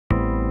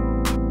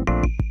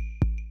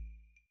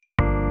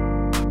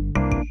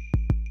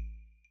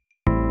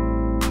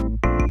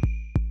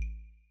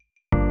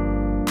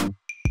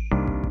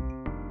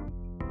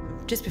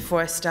Just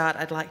before I start,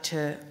 I'd like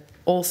to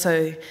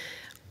also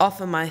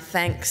offer my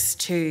thanks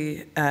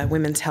to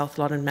Women's Health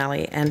Loddon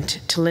Mallee and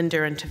to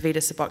Linda and to Vita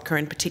Sobotka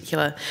in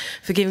particular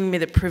for giving me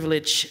the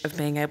privilege of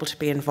being able to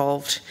be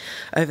involved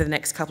over the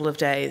next couple of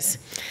days.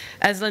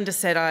 As Linda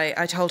said,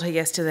 I told her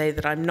yesterday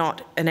that I'm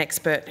not an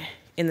expert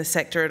in the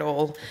sector at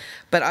all,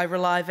 but I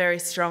rely very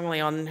strongly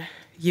on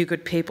you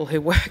good people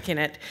who work in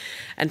it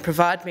and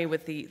provide me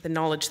with the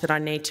knowledge that I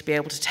need to be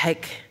able to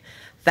take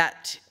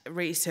that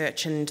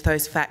research and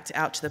those facts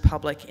out to the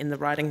public in the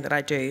writing that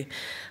I do.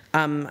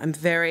 I'm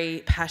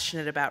very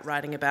passionate about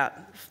writing about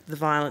the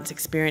violence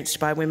experienced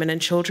by women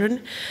and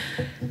children.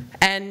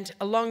 And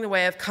along the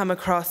way, I've come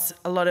across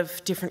a lot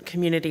of different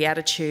community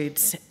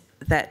attitudes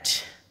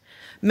that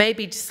may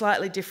be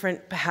slightly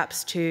different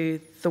perhaps to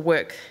the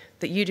work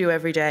that you do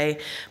every day,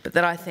 but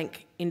that I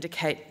think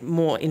indicate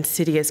more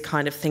insidious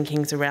kind of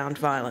thinkings around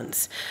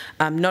violence.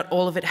 Not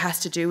all of it has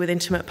to do with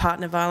intimate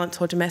partner violence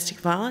or domestic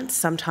violence.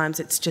 Sometimes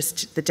it's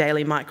just the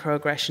daily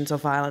microaggressions or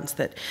violence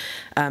that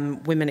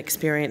women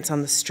experience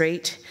on the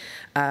street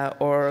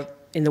or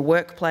in the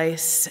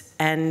workplace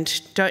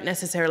and don't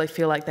necessarily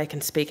feel like they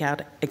can speak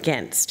out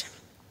against.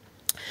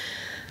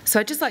 So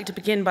I'd just like to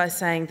begin by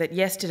saying that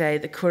yesterday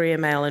the Courier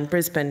Mail in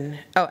Brisbane...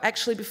 Oh,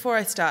 actually, before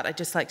I start, I'd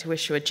just like to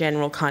issue a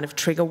general kind of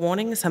trigger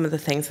warning. Some of the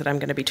things that I'm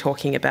going to be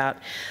talking about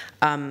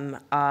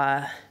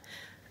are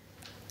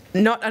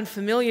not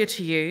unfamiliar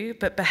to you,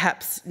 but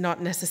perhaps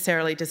not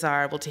necessarily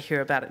desirable to hear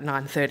about at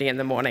 9:30 in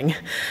the morning.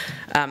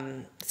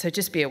 So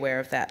just be aware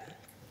of that.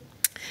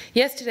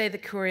 Yesterday, the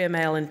Courier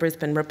Mail in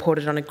Brisbane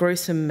reported on a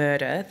gruesome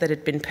murder that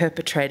had been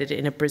perpetrated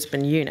in a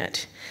Brisbane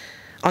unit.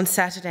 On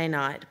Saturday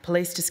night,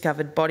 police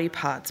discovered body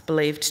parts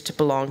believed to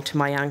belong to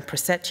Mayang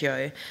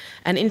Prasetyo,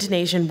 an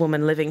Indonesian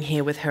woman living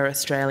here with her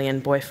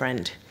Australian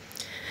boyfriend.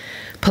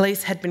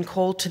 Police had been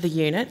called to the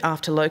unit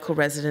after local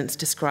residents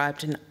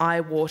described an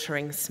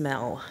eye-watering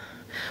smell.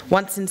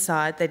 Once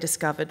inside, they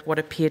discovered what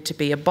appeared to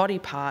be a body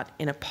part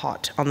in a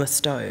pot on the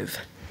stove.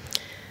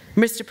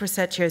 Mr.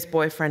 Prasetyo's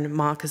boyfriend,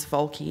 Marcus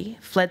Volke,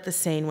 fled the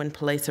scene when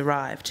police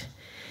arrived.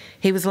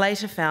 He was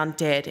later found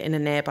dead in a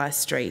nearby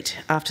street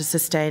after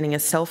sustaining a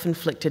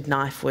self-inflicted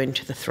knife wound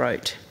to the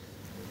throat.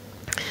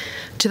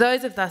 To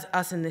those of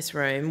us in this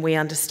room, we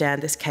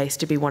understand this case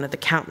to be one of the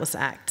countless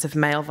acts of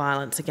male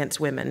violence against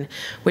women,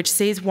 which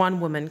sees one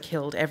woman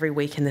killed every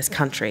week in this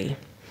country.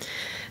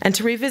 And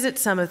to revisit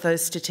some of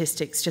those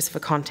statistics just for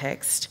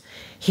context,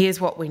 here's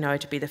what we know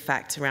to be the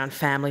facts around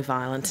family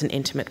violence and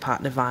intimate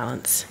partner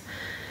violence.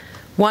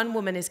 One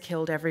woman is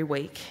killed every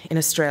week in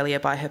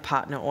Australia by her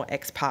partner or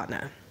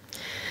ex-partner.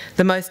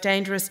 The most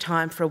dangerous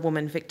time for a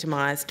woman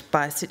victimised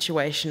by a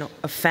situation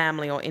of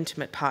family or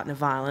intimate partner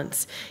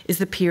violence is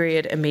the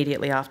period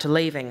immediately after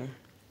leaving.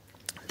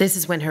 This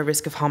is when her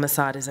risk of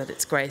homicide is at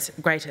its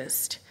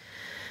greatest.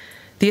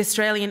 The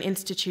Australian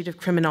Institute of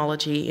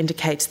Criminology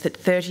indicates that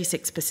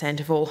 36%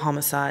 of all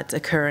homicides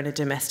occur in a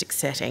domestic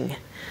setting.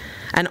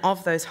 And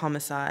of those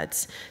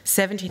homicides,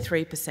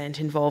 73%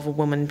 involve a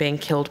woman being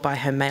killed by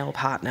her male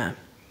partner.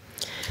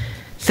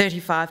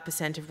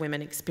 35% of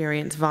women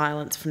experience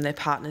violence from their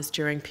partners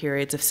during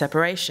periods of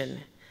separation.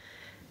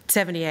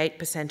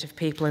 78% of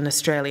people in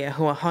Australia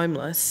who are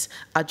homeless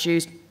are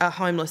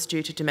homeless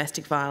due to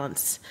domestic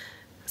violence.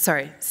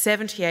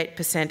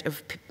 78%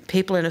 of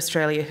people in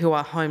Australia who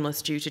are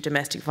homeless due to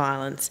domestic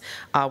violence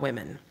are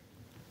women.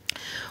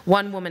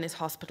 One woman is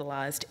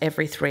hospitalised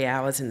every 3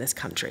 hours in this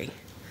country.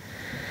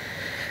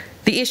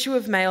 The issue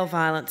of male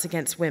violence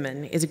against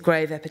women is a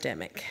grave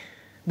epidemic.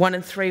 1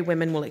 in 3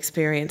 women will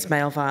experience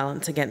male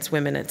violence against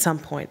women at some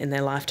point in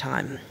their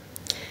lifetime.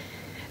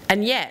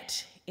 And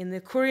yet, in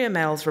the Courier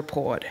Mail's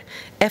report,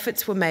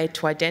 efforts were made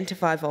to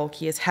identify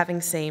Volke as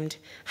having seemed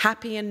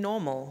happy and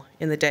normal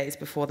in the days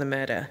before the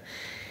murder.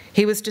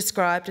 He was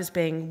described as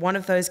being one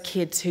of those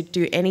kids who'd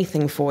do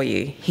anything for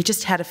you. He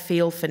just had a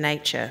feel for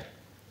nature.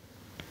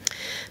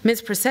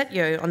 Ms.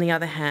 Prasetyo, on the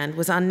other hand,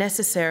 was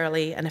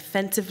unnecessarily and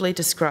offensively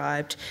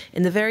described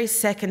in the very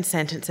second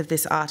sentence of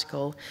this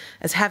article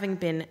as having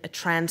been a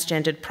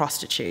transgendered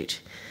prostitute,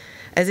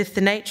 as if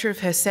the nature of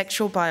her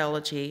sexual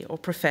biology or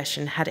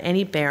profession had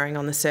any bearing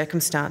on the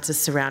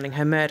circumstances surrounding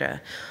her murder,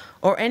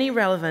 or any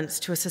relevance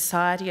to a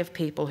society of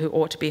people who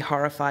ought to be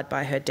horrified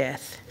by her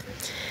death.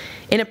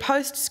 In a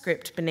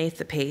postscript beneath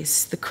the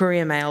piece, the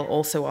Courier Mail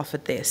also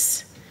offered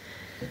this: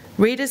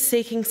 readers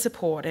seeking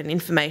support and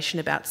information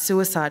about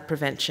suicide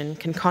prevention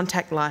can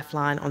contact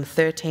Lifeline on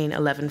 13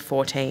 11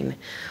 14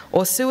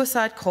 or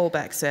Suicide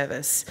Callback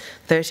Service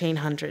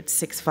 1300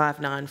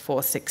 659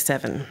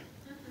 467.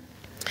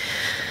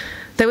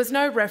 There was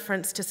no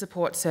reference to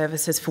support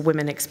services for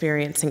women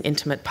experiencing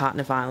intimate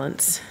partner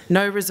violence,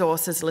 no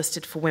resources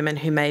listed for women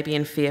who may be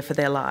in fear for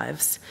their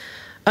lives,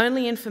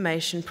 only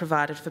information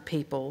provided for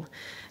people,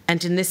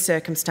 and in this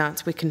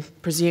circumstance we can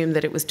presume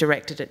that it was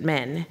directed at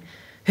men,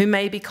 who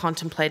may be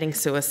contemplating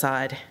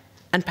suicide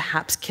and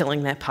perhaps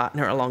killing their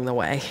partner along the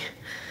way.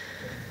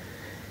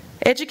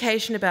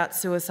 Education about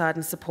suicide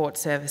and support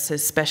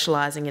services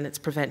specialising in its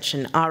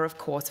prevention are, of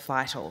course,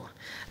 vital,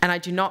 and I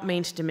do not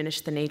mean to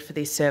diminish the need for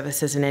these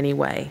services in any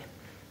way.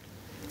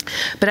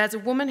 But as a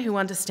woman who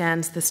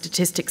understands the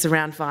statistics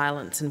around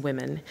violence and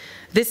women,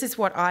 this is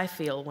what I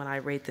feel when I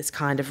read this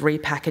kind of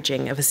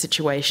repackaging of a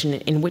situation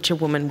in which a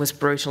woman was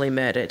brutally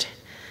murdered.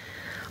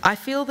 I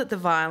feel that the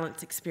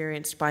violence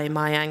experienced by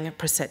Mayang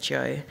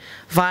Prasetyo,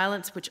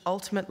 violence which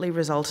ultimately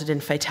resulted in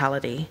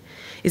fatality,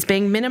 is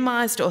being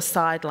minimised or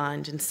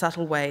sidelined in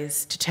subtle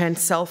ways to turn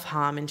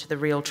self-harm into the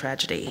real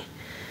tragedy.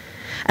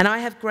 And I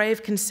have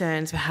grave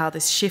concerns for how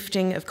this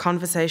shifting of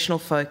conversational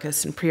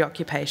focus and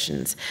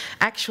preoccupations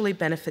actually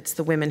benefits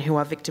the women who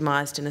are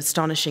victimised in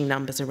astonishing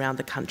numbers around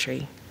the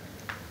country.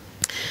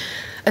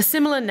 A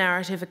similar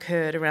narrative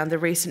occurred around the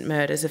recent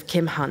murders of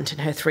Kim Hunt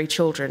and her 3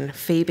 children,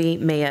 Phoebe,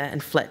 Mia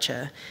and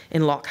Fletcher,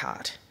 in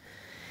Lockhart.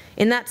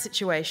 In that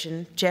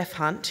situation, Jeff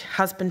Hunt,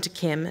 husband to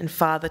Kim and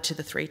father to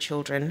the 3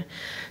 children,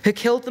 who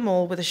killed them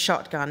all with a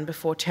shotgun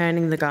before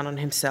turning the gun on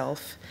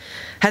himself,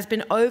 has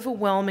been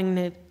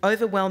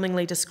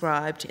overwhelmingly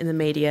described in the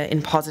media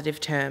in positive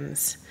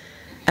terms.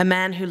 A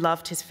man who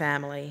loved his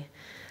family,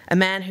 a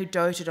man who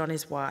doted on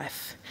his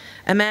wife,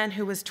 a man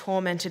who was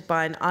tormented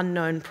by an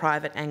unknown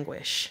private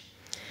anguish.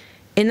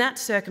 In that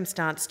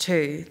circumstance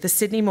too, the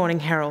Sydney Morning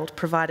Herald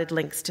provided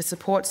links to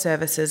support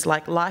services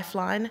like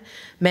Lifeline,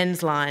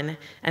 Men's Line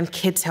and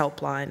Kids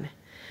Helpline,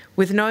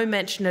 with no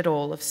mention at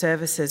all of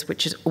services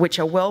which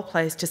are well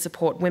placed to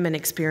support women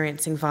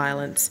experiencing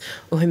violence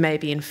or who may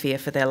be in fear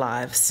for their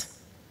lives.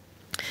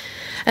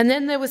 And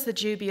then there was the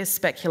dubious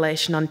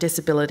speculation on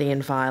disability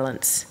and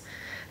violence.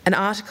 An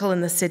article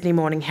in the Sydney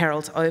Morning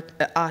Herald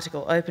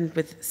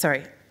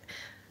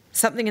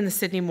something in the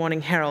Sydney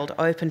Morning Herald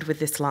opened with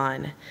this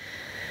line: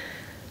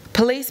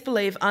 "Police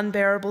believe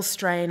unbearable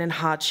strain and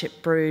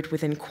hardship brewed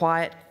within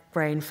quiet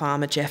grain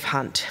farmer Jeff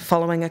Hunt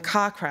following a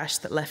car crash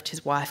that left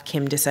his wife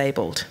Kim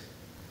disabled."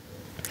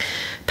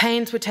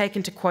 Pains were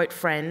taken to quote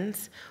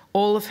friends,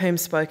 all of whom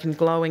spoke in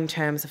glowing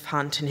terms of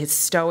Hunt and his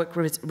stoic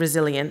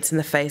resilience in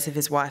the face of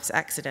his wife's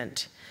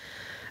accident.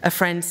 A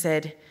friend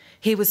said,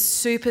 "He was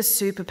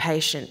super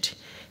patient.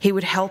 He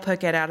would help her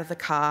get out of the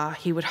car.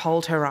 He would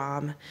hold her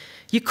arm.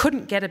 You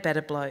couldn't get a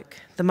better bloke,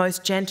 the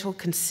most gentle,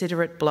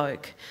 considerate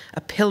bloke,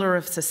 a pillar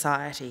of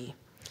society."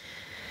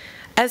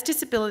 As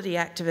disability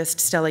activist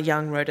Stella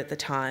Young wrote at the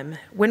time,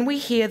 when we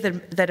hear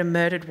that a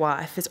murdered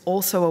wife is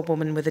also a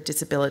woman with a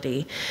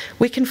disability,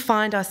 we can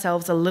find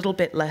ourselves a little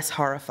bit less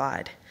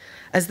horrified,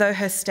 as though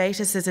her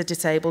status as a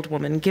disabled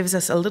woman gives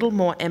us a little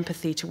more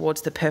empathy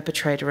towards the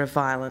perpetrator of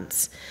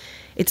violence.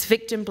 It's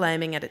victim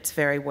blaming at its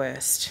very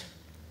worst.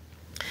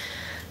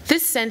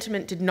 This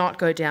sentiment did not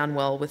go down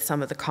well with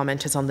some of the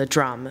commenters on The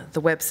Drum,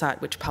 the website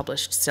which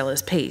published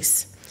Stella's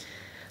piece.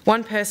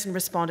 One person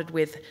responded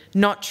with,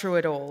 "Not true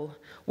at all.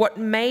 What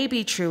may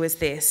be true is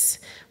this: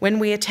 when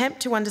we attempt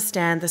to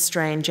understand the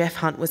strain Jeff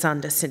Hunt was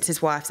under since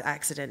his wife's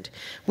accident,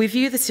 we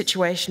view the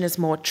situation as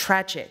more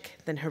tragic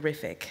than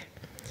horrific."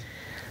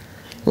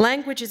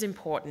 Language is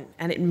important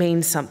and it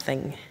means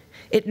something.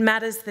 It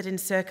matters that in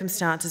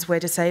circumstances where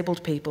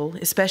disabled people,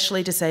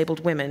 especially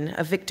disabled women,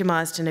 are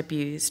victimised and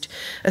abused,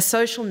 a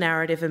social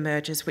narrative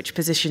emerges which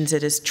positions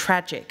it as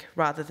tragic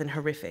rather than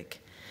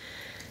horrific.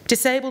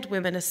 Disabled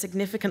women are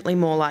significantly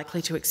more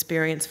likely to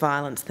experience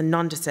violence than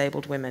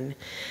non-disabled women,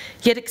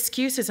 yet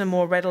excuses are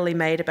more readily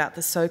made about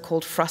the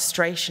so-called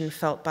frustration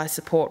felt by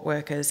support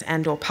workers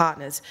and/or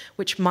partners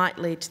which might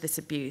lead to this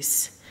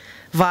abuse.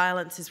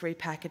 Violence is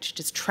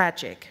repackaged as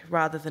tragic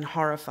rather than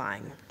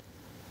horrifying.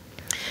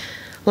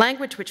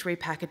 Language which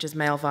repackages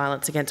male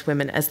violence against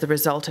women as the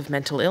result of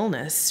mental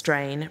illness,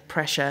 strain,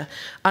 pressure,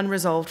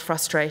 unresolved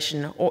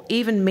frustration, or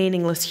even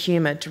meaningless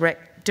humour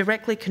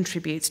directly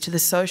contributes to the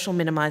social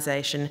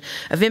minimisation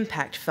of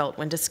impact felt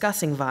when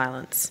discussing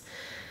violence.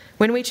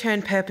 When we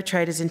turn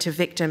perpetrators into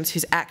victims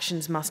whose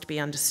actions must be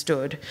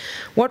understood,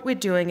 what we're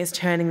doing is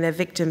turning their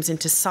victims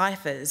into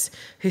ciphers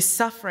whose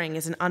suffering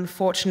is an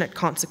unfortunate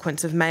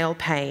consequence of male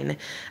pain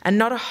and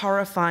not a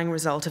horrifying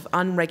result of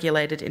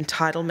unregulated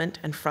entitlement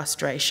and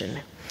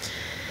frustration.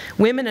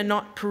 Women are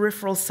not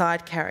peripheral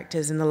side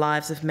characters in the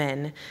lives of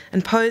men,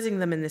 and posing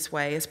them in this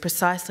way is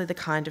precisely the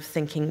kind of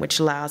thinking which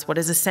allows what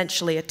is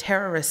essentially a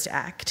terrorist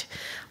act,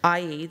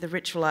 i.e. the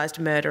ritualised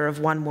murder of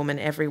one woman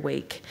every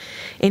week,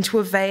 into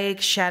a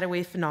vague,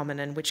 shadowy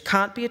phenomenon which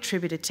can't be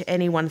attributed to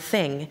any one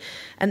thing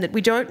and that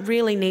we don't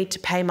really need to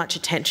pay much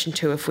attention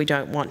to if we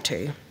don't want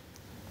to.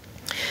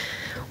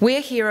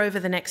 We're here over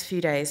the next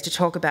few days to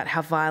talk about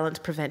how violence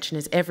prevention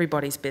is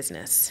everybody's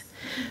business.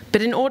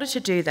 But in order to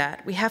do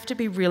that, we have to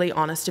be really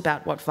honest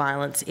about what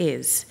violence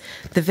is,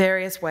 the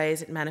various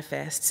ways it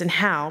manifests, and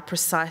how,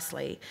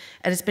 precisely,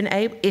 it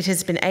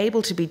has been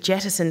able to be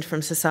jettisoned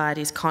from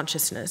society's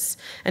consciousness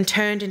and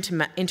turned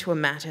into a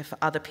matter for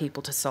other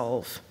people to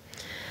solve.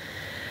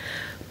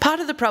 Part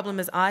of the problem,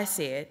 as I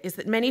see it, is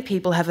that many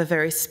people have a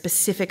very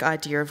specific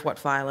idea of what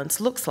violence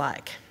looks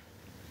like.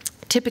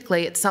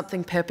 Typically, it's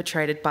something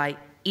perpetrated by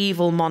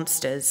evil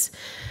monsters,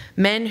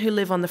 men who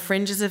live on the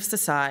fringes of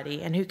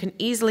society and who can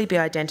easily be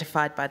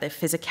identified by their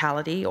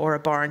physicality or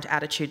abhorrent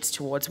attitudes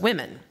towards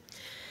women.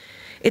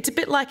 It's a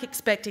bit like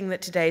expecting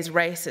that today's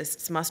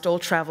racists must all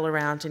travel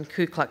around in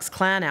Ku Klux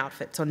Klan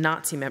outfits or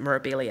Nazi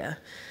memorabilia.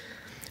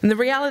 And the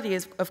reality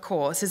is, of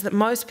course, is that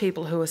most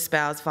people who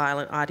espouse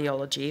violent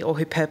ideology or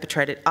who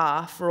perpetrate it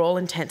are, for all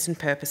intents and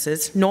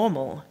purposes,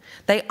 normal.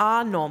 They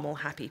are normal,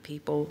 happy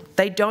people.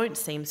 They don't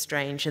seem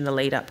strange in the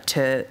lead up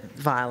to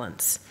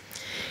violence.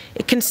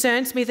 It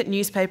concerns me that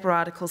newspaper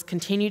articles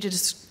continue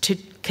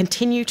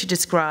to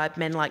describe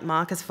men like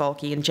Marcus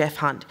Volke and Jeff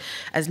Hunt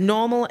as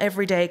normal,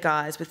 everyday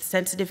guys with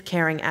sensitive,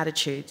 caring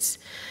attitudes.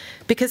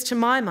 Because to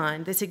my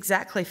mind, this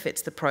exactly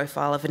fits the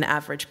profile of an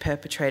average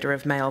perpetrator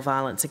of male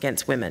violence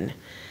against women.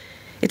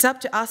 It's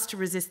up to us to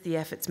resist the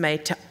efforts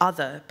made to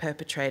other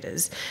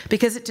perpetrators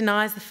because it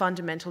denies the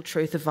fundamental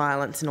truth of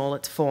violence in all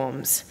its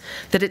forms,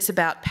 that it's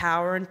about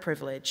power and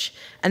privilege,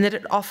 and that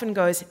it often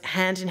goes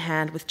hand in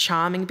hand with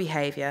charming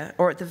behaviour,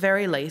 or at the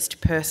very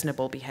least,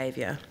 personable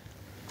behaviour.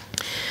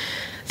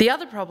 The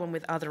other problem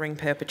with othering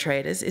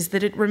perpetrators is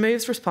that it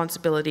removes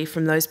responsibility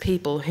from those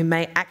people who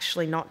may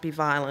actually not be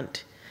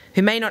violent,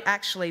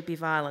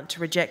 to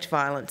reject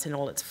violence in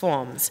all its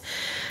forms.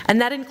 And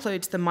that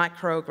includes the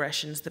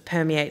microaggressions that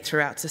permeate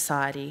throughout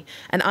society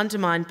and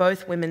undermine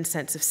both women's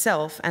sense of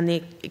self and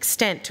the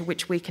extent to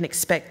which we can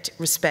expect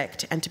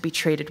respect and to be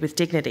treated with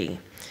dignity.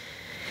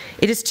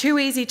 It is too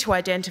easy to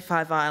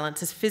identify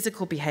violence as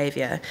physical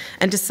behaviour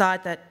and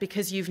decide that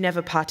because you've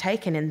never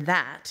partaken in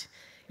that,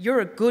 you're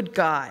a good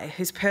guy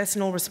whose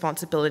personal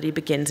responsibility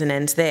begins and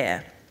ends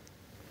there.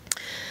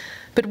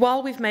 But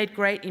while we've made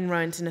great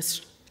inroads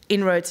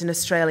in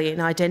Australia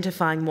in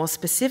identifying more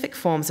specific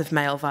forms of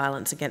male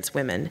violence against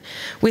women,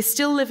 we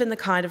still live in the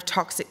kind of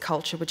toxic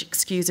culture which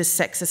excuses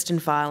sexist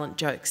and violent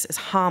jokes as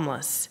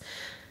harmless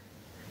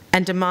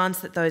and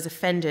demands that those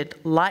offended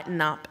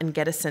lighten up and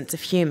get a sense of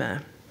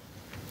humour.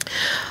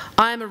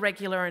 I am a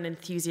regular and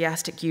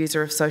enthusiastic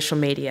user of social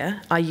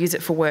media. I use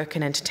it for work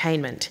and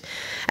entertainment.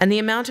 And the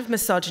amount of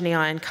misogyny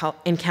I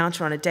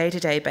encounter on a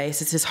day-to-day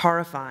basis is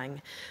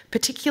horrifying,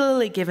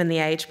 particularly given the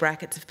age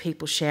brackets of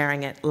people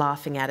sharing it,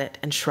 laughing at it,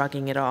 and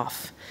shrugging it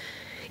off.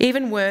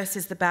 Even worse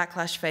is the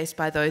backlash faced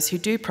by those who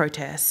do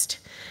protest.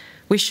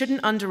 We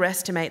shouldn't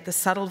underestimate the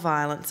subtle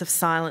violence of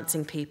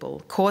silencing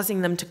people,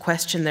 causing them to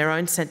question their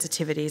own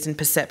sensitivities and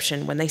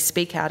perception when they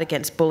speak out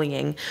against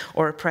bullying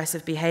or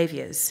oppressive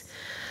behaviours.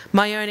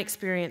 My own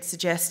experience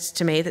suggests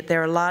to me that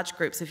there are large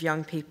groups of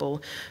young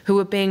people who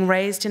are being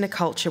raised in a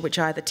culture which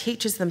either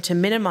teaches them to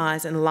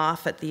minimise and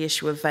laugh at the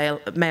issue of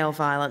male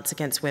violence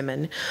against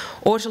women,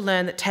 or to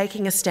learn that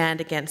taking a stand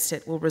against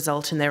it will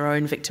result in their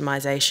own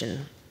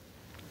victimisation.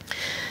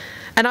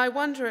 And I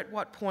wonder at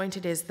what point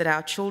it is that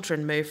our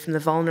children move from the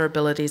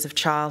vulnerabilities of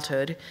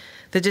childhood,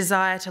 the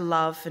desire to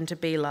love and to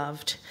be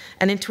loved,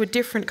 and into a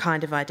different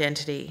kind of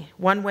identity,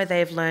 one where they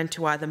have learned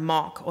to either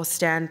mock or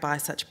stand by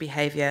such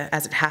behaviour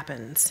as it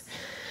happens.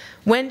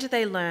 When do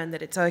they learn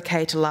that it's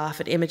okay to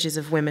laugh at images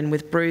of women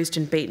with bruised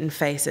and beaten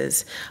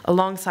faces,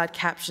 alongside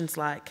captions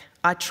like,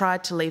 "I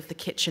tried to leave the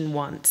kitchen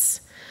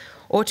once,"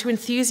 or to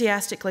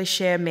enthusiastically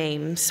share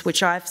memes,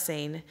 which I've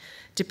seen,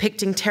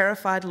 depicting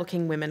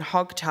terrified-looking women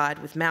hog-tied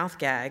with mouth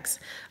gags,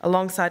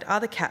 alongside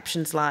other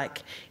captions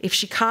like, "If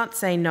she can't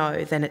say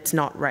no, then it's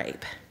not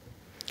rape."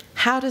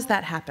 How does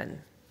that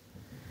happen?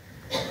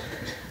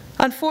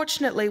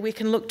 Unfortunately, we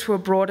can look to a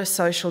broader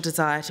social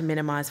desire to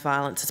minimise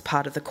violence as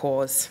part of the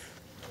cause.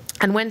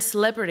 And when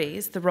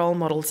celebrities, the role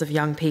models of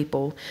young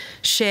people,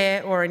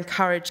 share or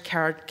encourage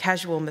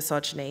casual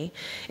misogyny,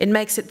 it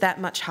makes it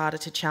that much harder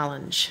to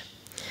challenge.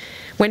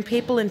 When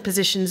people in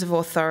positions of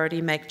authority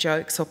make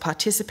jokes or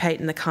participate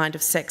in the kind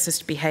of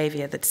sexist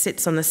behaviour that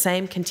sits on the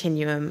same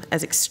continuum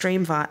as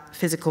extreme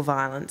physical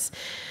violence,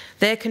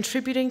 they're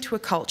contributing to a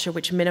culture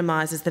which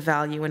minimises the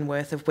value and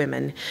worth of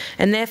women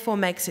and therefore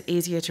makes it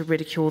easier to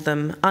ridicule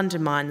them,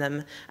 undermine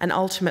them, and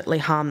ultimately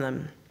harm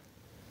them.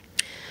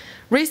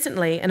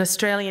 Recently, an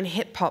Australian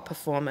hip-hop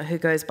performer who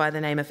goes by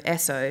the name of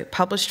Esso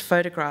published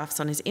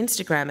photographs on his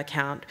Instagram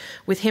account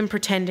with him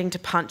pretending to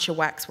punch a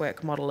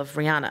waxwork model of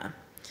Rihanna.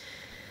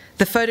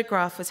 The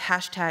photograph was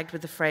hashtagged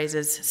with the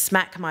phrases,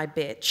 "smack my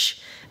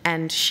bitch,"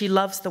 and "she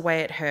loves the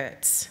way it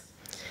hurts."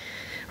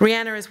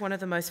 Rihanna is one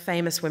of the most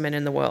famous women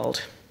in the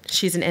world.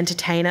 She's an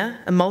entertainer,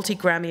 a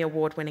multi-Grammy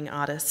award-winning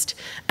artist,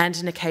 and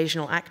an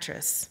occasional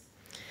actress.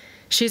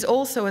 She's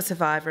also a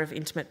survivor of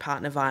intimate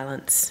partner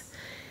violence.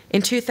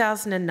 In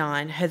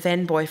 2009, her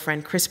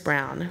then-boyfriend Chris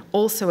Brown,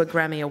 also a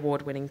Grammy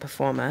award-winning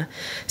performer,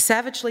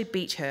 savagely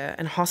beat her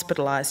and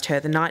hospitalised her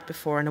the night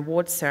before an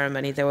awards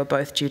ceremony they were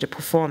both due to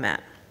perform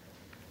at.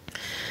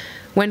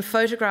 When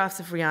photographs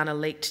of Rihanna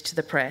leaked to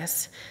the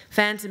press,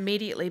 fans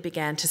immediately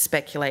began to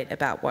speculate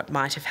about what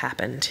might have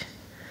happened.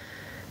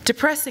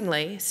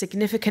 Depressingly,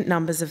 significant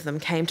numbers of them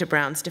came to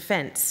Brown's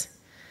defence.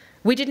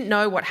 "We didn't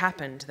know what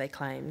happened," they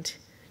claimed.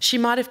 "She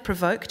might have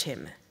provoked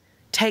him.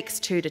 Takes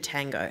two to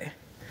tango."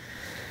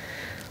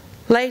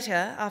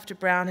 Later, after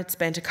Brown had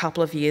spent a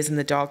couple of years in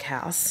the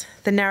doghouse,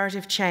 the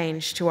narrative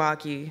changed to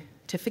argue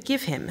to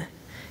forgive him.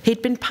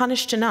 He'd been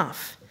punished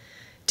enough.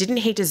 Didn't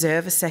he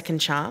deserve a second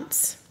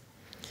chance?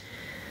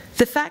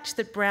 The fact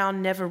that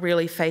Brown never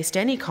really faced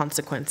any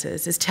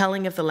consequences is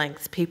telling of the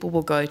lengths people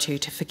will go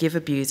to forgive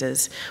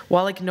abusers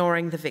while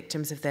ignoring the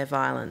victims of their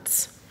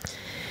violence.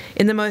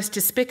 In the most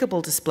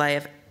despicable display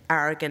of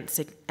arrogance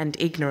and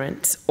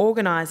ignorance,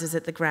 organisers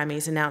at the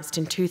Grammys announced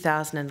in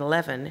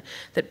 2011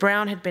 that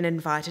Brown had been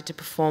invited to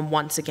perform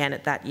once again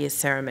at that year's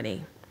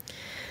ceremony.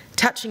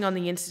 Touching on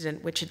the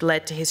incident which had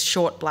led to his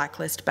short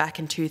blacklist back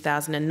in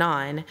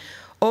 2009,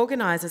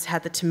 organisers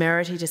had the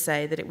temerity to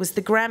say that it was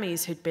the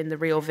Grammys who'd been the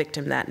real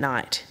victim that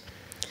night.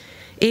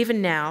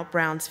 Even now,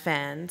 Brown's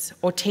fans,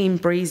 or Team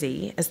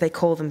Breezy, as they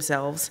call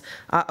themselves,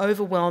 are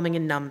overwhelming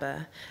in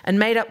number and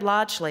made up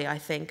largely, I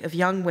think, of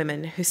young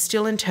women who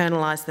still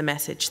internalise the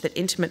message that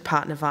intimate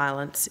partner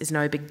violence is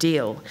no big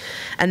deal,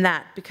 and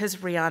that, because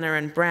Rihanna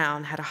and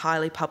Brown had a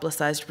highly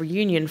publicised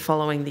reunion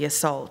following the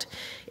assault,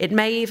 it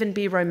may even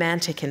be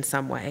romantic in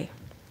some way.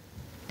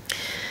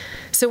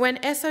 So when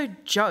Esso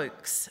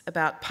jokes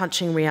about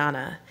punching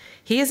Rihanna,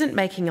 he isn't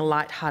making a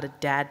light-hearted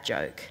dad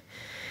joke.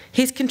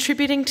 He's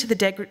contributing to the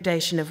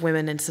degradation of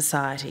women in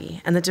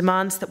society and the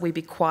demands that we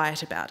be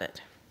quiet about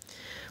it.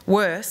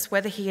 Worse,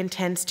 whether he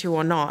intends to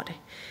or not,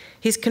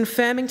 he's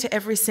confirming to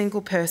every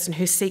single person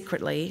who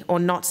secretly, or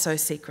not so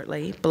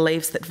secretly,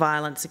 believes that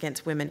violence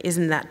against women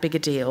isn't that big a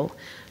deal,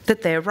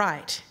 that they're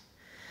right,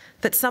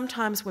 that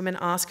sometimes women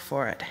ask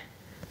for it,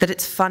 that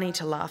it's funny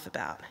to laugh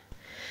about,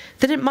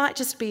 that it might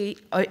just be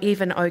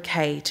even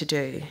okay to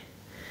do.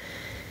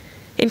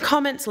 In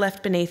comments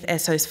left beneath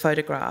Esso's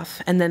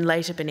photograph, and then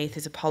later beneath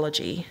his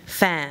apology,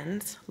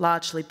 fans,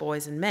 largely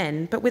boys and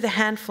men, but with a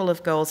handful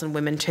of girls and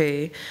women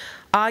too,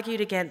 argued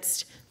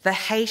against the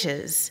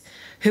haters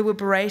who were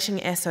berating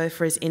Esso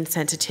for his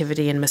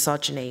insensitivity and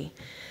misogyny.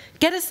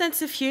 "Get a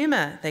sense of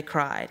humour," they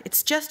cried.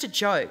 "It's just a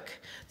joke.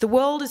 The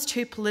world is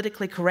too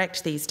politically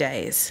correct these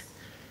days."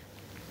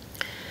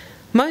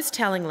 Most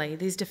tellingly,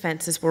 these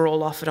defences were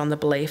all offered on the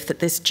belief that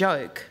this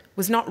joke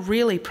was not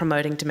really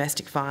promoting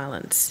domestic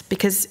violence,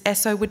 because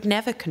Esso would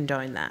never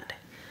condone that.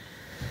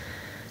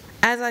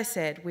 As I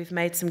said, we've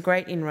made some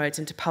great inroads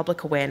into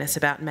public awareness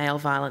about male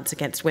violence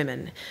against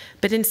women,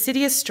 but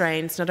insidious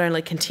strains not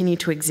only continue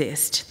to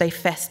exist, they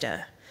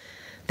fester.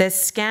 There's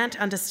scant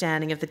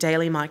understanding of the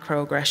daily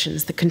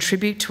microaggressions that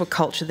contribute to a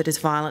culture that is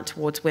violent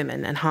towards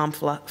women and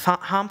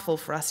harmful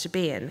for us to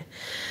be in.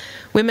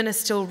 Women are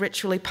still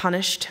ritually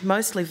punished,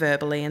 mostly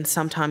verbally and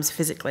sometimes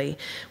physically,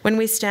 when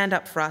we stand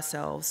up for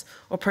ourselves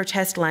or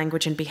protest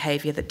language and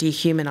behaviour that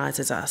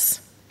dehumanises us.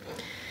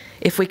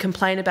 If we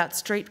complain about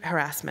street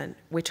harassment,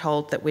 we're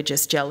told that we're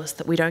just jealous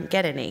that we don't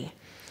get any.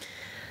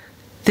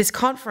 This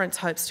conference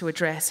hopes to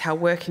address how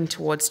working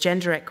towards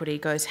gender equity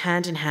goes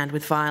hand in hand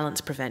with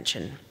violence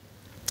prevention.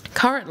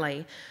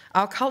 Currently,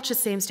 our culture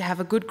seems to have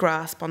a good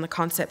grasp on the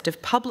concept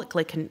of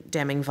publicly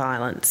condemning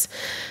violence,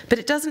 but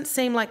it doesn't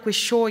seem like we're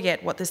sure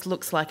yet what this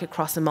looks like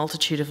across a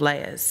multitude of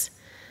layers.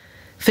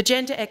 For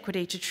gender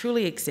equity to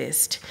truly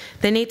exist,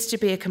 there needs to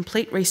be a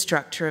complete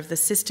restructure of the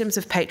systems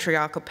of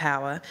patriarchal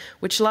power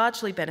which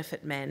largely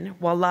benefit men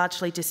while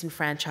largely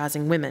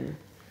disenfranchising women.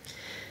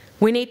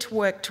 We need to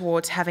work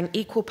towards having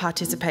equal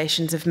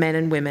participations of men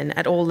and women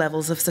at all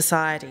levels of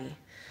society.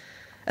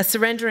 A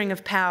surrendering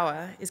of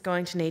power is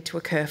going to need to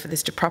occur for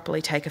this to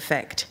properly take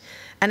effect,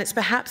 and it's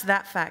perhaps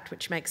that fact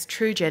which makes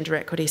true gender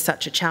equity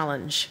such a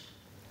challenge.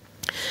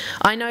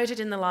 I noted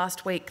in the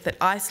last week that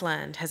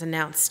Iceland has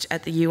announced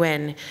at the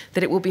UN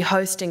that it will be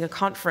hosting a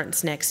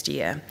conference next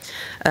year.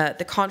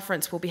 The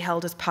conference will be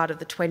held as part of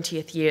the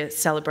 20th year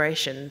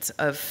celebrations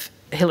of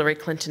Hillary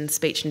Clinton's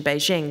speech in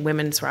Beijing,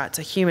 Women's Rights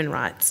are Human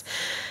Rights.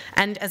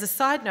 And as a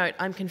side note,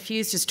 I'm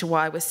confused as to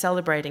why we're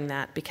celebrating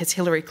that, because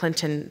Hillary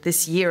Clinton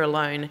this year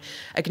alone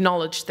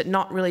acknowledged that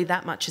not really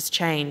that much has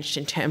changed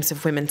in terms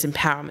of women's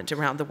empowerment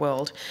around the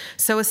world.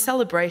 So a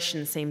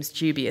celebration seems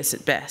dubious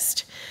at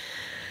best.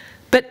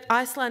 But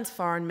Iceland's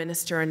foreign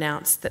minister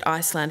announced that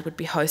Iceland would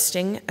be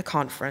hosting a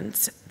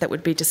conference that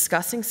would be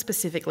discussing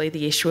specifically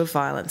the issue of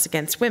violence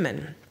against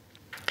women.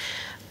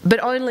 But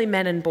only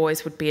men and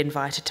boys would be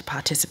invited to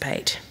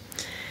participate.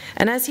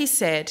 And as he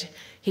said,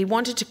 he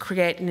wanted to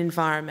create an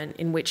environment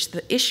in which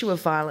the issue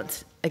of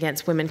violence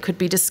against women could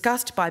be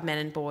discussed by men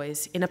and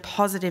boys in a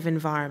positive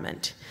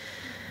environment.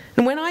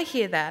 And when I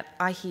hear that,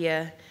 I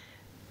hear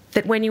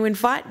that when you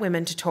invite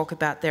women to talk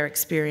about their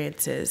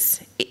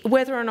experiences,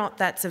 whether or not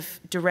that's of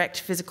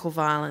direct physical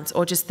violence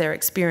or just their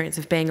experience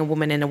of being a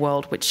woman in a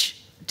world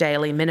which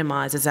daily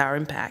minimises our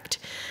impact,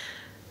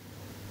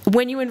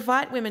 when you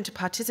invite women to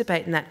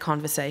participate in that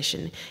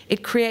conversation,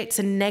 it creates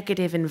a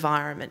negative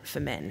environment for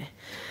men.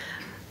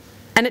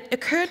 And it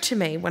occurred to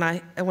me when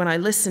I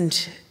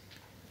listened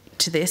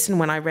to this and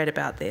when I read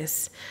about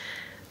this,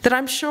 that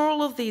I'm sure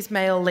all of these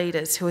male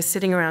leaders who are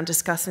sitting around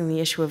discussing the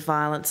issue of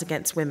violence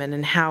against women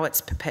and how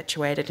it's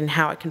perpetuated and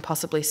how it can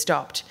possibly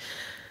stop,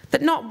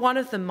 that not one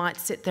of them might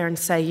sit there and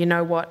say, you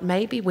know what,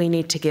 maybe we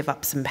need to give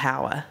up some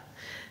power.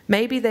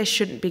 Maybe there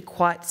shouldn't be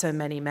quite so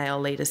many male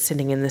leaders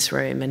sitting in this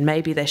room, and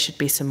maybe there should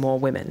be some more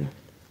women.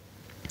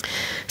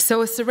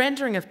 So a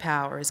surrendering of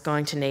power is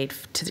going to need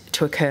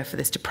to occur for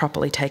this to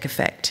properly take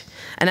effect.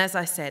 And as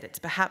I said, it's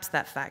perhaps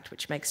that fact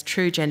which makes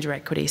true gender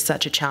equity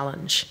such a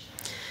challenge.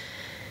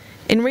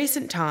 In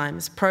recent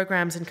times,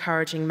 programs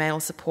encouraging male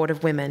support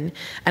of women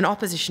and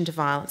opposition to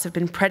violence have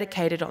been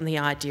predicated on the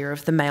idea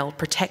of the male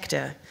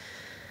protector.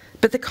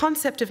 But the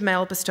concept of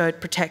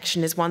male-bestowed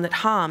protection is one that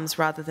harms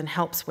rather than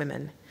helps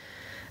women.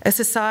 A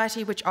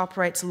society which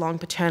operates along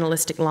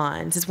paternalistic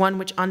lines is one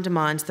which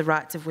undermines the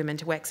rights of women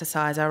to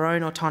exercise our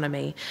own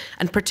autonomy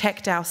and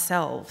protect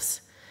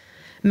ourselves.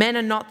 Men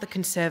are not the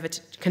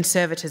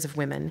conservators of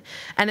women,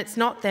 and it's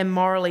not their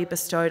morally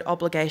bestowed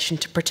obligation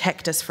to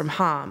protect us from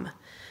harm.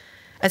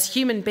 As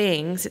human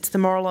beings, it's the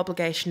moral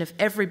obligation of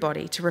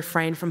everybody to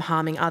refrain from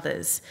harming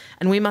others,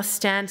 and we must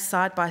stand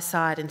side by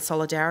side in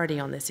solidarity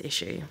on this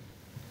issue.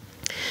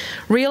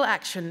 Real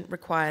action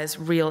requires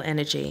real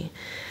energy,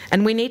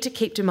 and we need to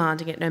keep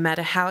demanding it no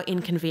matter how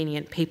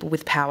inconvenient people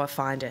with power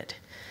find it.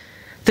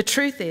 The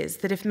truth is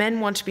that if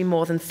men want to be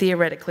more than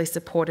theoretically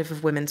supportive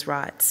of women's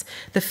rights,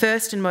 the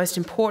first and most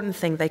important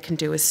thing they can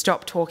do is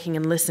stop talking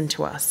and listen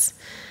to us.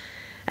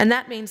 And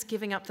that means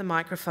giving up the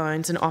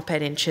microphones and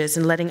op-ed inches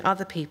and letting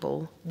other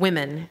people,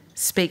 women,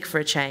 speak for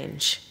a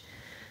change.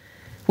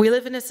 We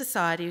live in a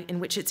society in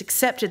which it's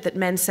accepted that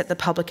men set the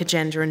public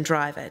agenda and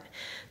drive it,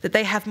 that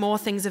they have more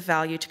things of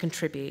value to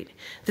contribute,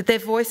 that their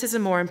voices are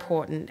more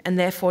important and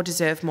therefore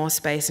deserve more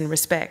space and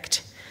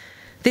respect.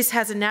 This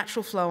has a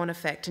natural flow-on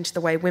effect into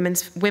the way women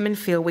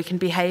feel we can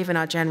behave in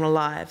our general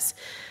lives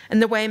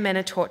and the way men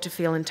are taught to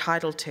feel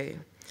entitled to.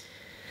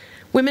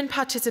 Women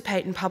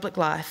participate in public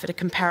life at a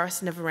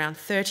comparison of around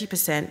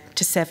 30%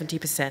 to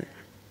 70%.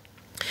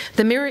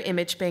 The mirror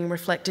image being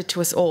reflected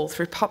to us all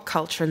through pop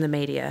culture and the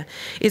media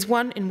is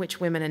one in which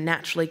women are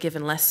naturally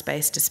given less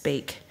space to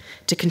speak,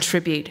 to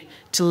contribute,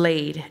 to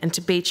lead, and to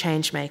be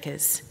change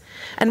makers.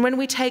 And when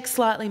we take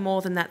slightly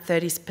more than that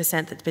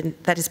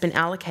 30% that has been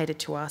allocated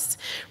to us,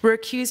 we're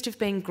accused of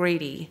being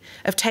greedy,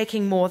 of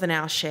taking more than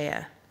our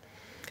share,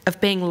 of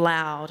being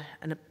loud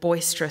and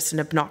boisterous and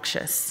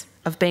obnoxious,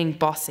 of being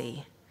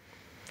bossy.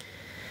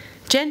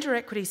 Gender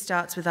equity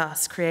starts with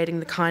us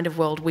creating the kind of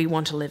world we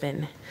want to live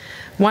in,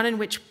 one in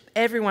which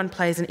everyone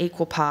plays an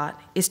equal part,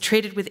 is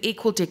treated with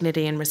equal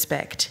dignity and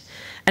respect,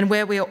 and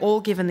where we are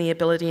all given the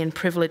ability and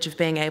privilege of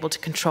being able to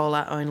control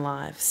our own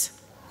lives.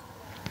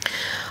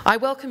 I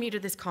welcome you to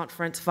this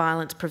conference,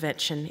 Violence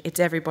Prevention, It's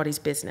Everybody's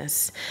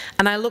Business,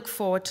 and I look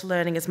forward to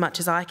learning as much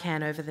as I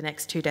can over the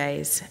next 2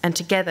 days, and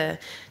together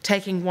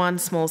taking one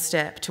small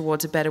step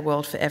towards a better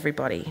world for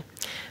everybody.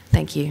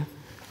 Thank you.